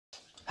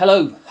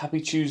Hello,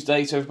 happy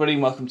Tuesday to everybody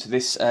and welcome to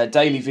this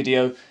daily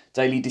video,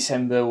 daily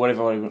December,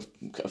 whatever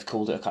I've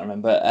called it, I can't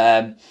remember.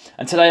 And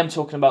today I'm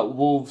talking about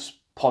Wolves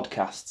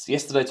podcasts.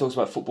 Yesterday I talked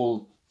about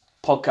football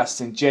podcasts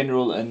in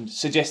general and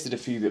suggested a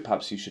few that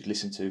perhaps you should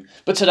listen to.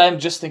 But today I'm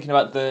just thinking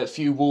about the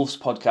few Wolves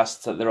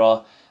podcasts that there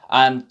are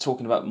and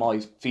talking about my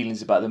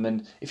feelings about them.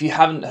 And if you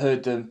haven't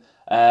heard them,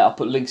 I'll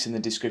put links in the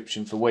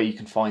description for where you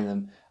can find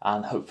them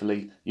and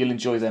hopefully you'll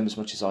enjoy them as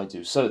much as I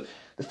do. So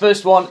the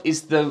first one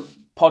is the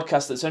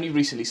podcast that's only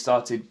recently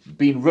started,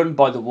 being run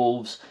by the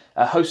Wolves,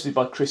 hosted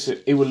by Chris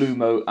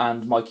Iwelumo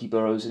and Mikey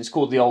Burrows, and it's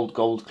called The Old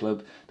Gold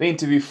Club. They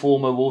interview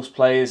former Wolves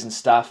players and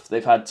staff.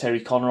 They've had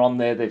Terry Connor on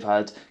there, they've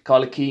had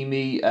Carl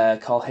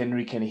Akimi, Carl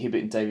Henry, Kenny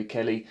Hibbert and David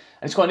Kelly,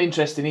 and it's quite an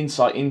interesting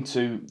insight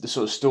into the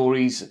sort of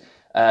stories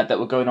that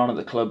were going on at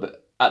the club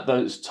at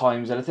those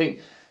times. And I think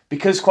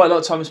because quite a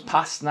lot of time has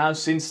passed now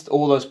since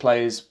all those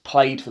players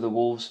played for the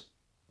Wolves,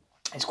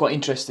 it's quite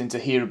interesting to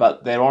hear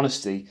about their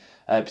honesty.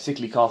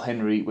 Particularly Carl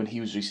Henry, when he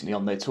was recently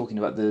on there talking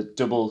about the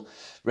double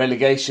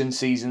relegation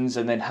seasons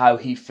and then how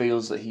he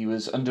feels that he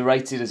was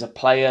underrated as a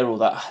player, or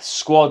that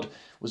squad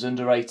was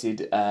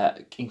underrated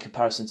in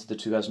comparison to the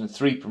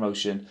 2003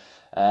 promotion.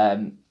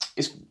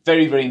 It's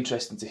very, very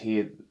interesting to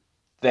hear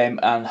them,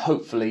 and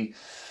hopefully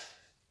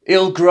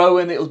it'll grow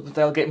and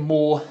they'll get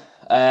more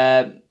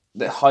the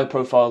high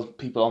profile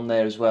people on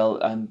there as well.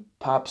 And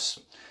perhaps,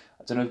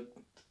 I don't know,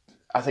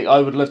 I think I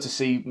would love to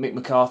see Mick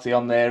McCarthy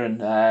on there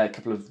and a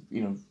couple of,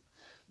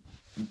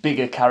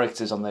 bigger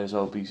characters on there as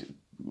well. Would be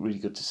really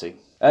good to see.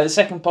 The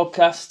second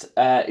podcast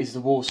is the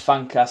Wolves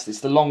Fancast.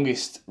 It's the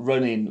longest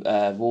running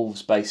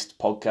Wolves-based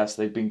podcast.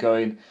 They've been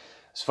going,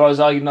 as far as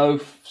I know,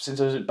 since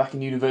I was back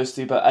in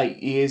university, about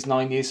 8 years,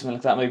 9 years, something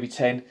like that, maybe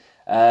 10.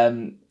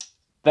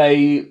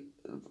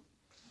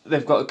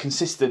 They've got a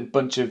consistent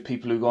bunch of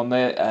people who go on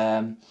there,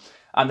 and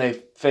they're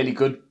fairly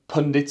good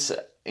pundits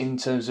in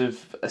terms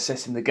of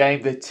assessing the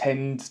game. They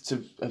tend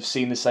to have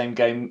seen the same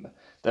game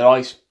that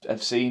I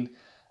have seen.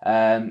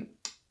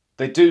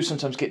 They do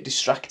sometimes get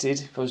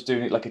distracted. If I was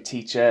doing it like a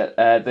teacher,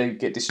 they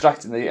get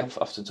distracted. They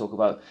often talk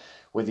about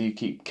whether you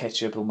keep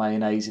ketchup or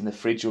mayonnaise in the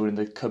fridge or in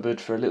the cupboard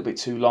for a little bit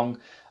too long.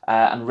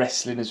 And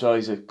wrestling as well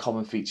is a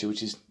common feature,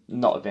 which is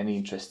not of any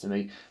interest to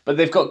me. But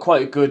they've got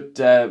quite a good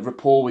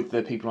rapport with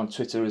the people on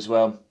Twitter as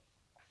well.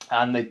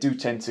 And they do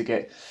tend to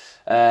get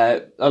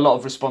a lot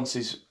of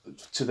responses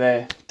to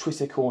their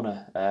Twitter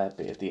corner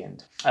bit at the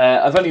end.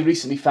 I've only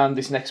recently found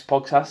this next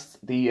podcast,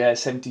 the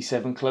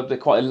 77 Club. They're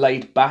quite a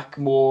laid back,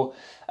 more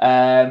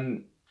I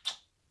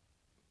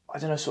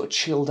don't know, sort of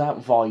chilled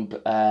out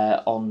vibe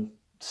on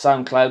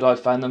SoundCloud. I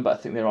found them, but I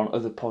think they're on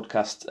other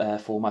podcast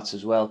formats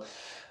as well.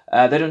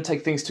 They don't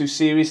take things too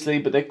seriously,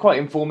 but they're quite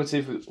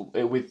informative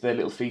with their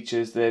little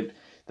features. They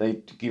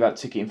give out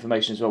ticket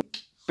information as well.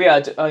 But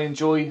yeah, I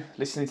enjoy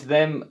listening to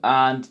them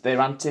and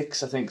their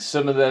antics. I think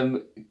some of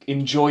them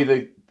enjoy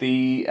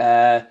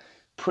the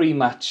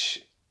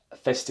pre-match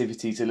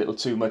festivities a little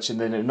too much, and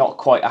then they're not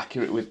quite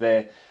accurate with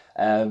their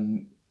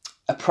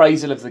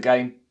appraisal of the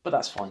game. But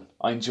that's fine.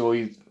 I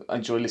enjoy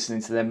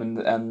listening to them,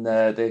 and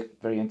they're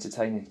very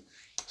entertaining.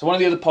 So one of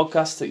the other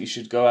podcasts that you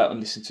should go out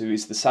and listen to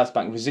is the South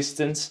Bank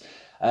Resistance.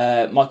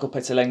 Michael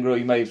Petulengro,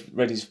 you may have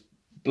read his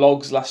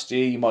blogs last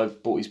year. You might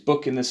have bought his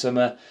book in the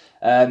summer.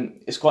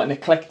 It's quite an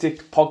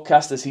eclectic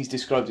podcast, as he's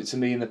described it to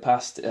me in the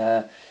past.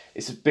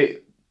 It's a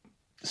bit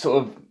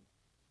sort of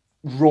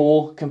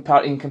raw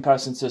in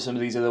comparison to some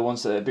of these other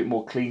ones that are a bit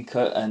more clean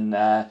cut and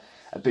a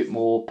bit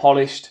more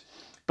polished.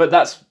 But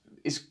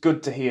it's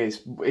good to hear.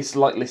 It's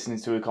like listening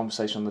to a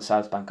conversation on the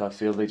South Bank, I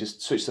feel. They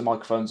just switch the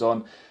microphones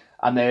on,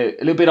 and they're a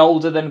little bit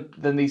older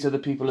than these other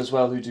people as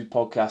well who do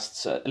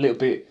podcasts, a little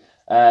bit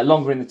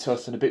longer in the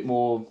tooth and a bit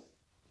more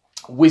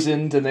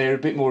wizened, and they're a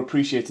bit more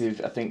appreciative,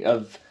 I think,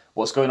 of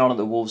what's going on at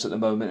the Wolves at the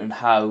moment and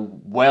how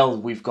well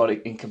we've got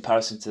it in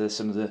comparison to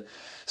some of the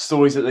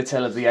stories that they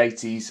tell of the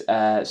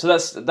 80s.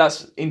 So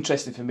that's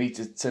interesting for me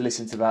to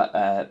listen to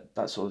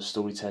that sort of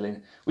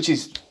storytelling, which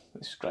is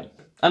great.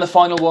 And the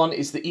final one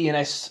is the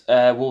ENS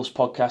Wolves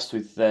podcast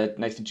with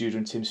Nathan Judah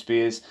and Tim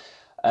Spears.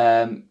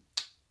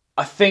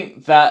 I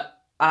think that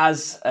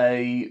as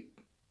a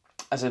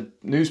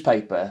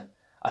newspaper,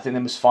 I think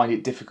they must find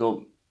it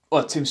difficult.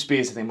 Well, Tim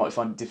Spears, I think, might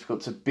find it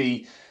difficult to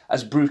be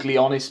as brutally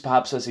honest,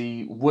 perhaps, as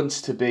he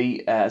wants to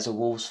be as a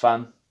Wolves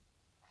fan.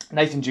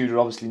 Nathan Judah,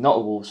 obviously not a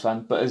Wolves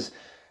fan, but has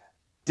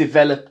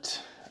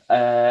developed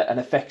an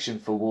affection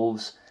for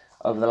Wolves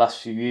over the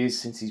last few years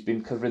since he's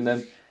been covering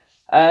them.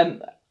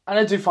 And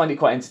I do find it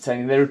quite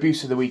entertaining. Their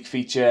Abuse of the Week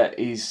feature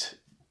is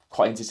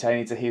quite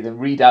entertaining to hear them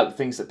read out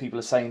things that people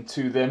are saying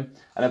to them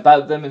and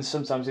about them, and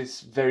sometimes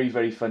it's very,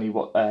 very funny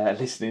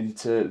listening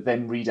to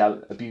them read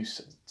out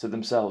abuse to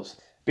themselves.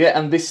 But yeah,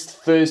 and this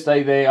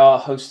Thursday they are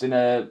hosting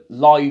a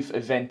live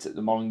event at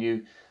the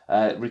Molineux,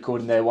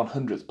 recording their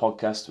 100th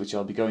podcast, which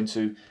I'll be going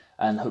to,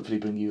 and hopefully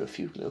bring you a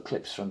few little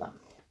clips from that.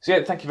 So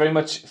yeah, thank you very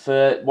much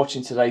for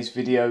watching today's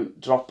video.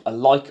 Drop a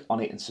like on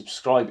it and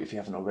subscribe if you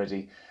haven't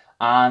already.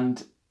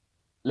 And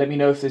let me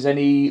know if there's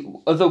any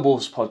other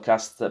Wolves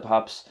podcasts that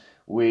perhaps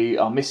we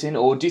are missing,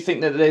 or do you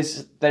think that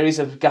there is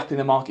a gap in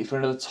the market for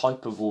another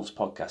type of Wolves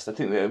podcast? I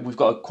think that we've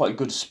got quite a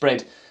good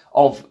spread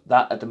of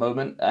that at the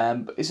moment.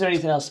 But is there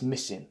anything else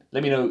missing?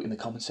 Let me know in the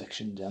comment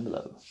section down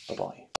below. Bye bye.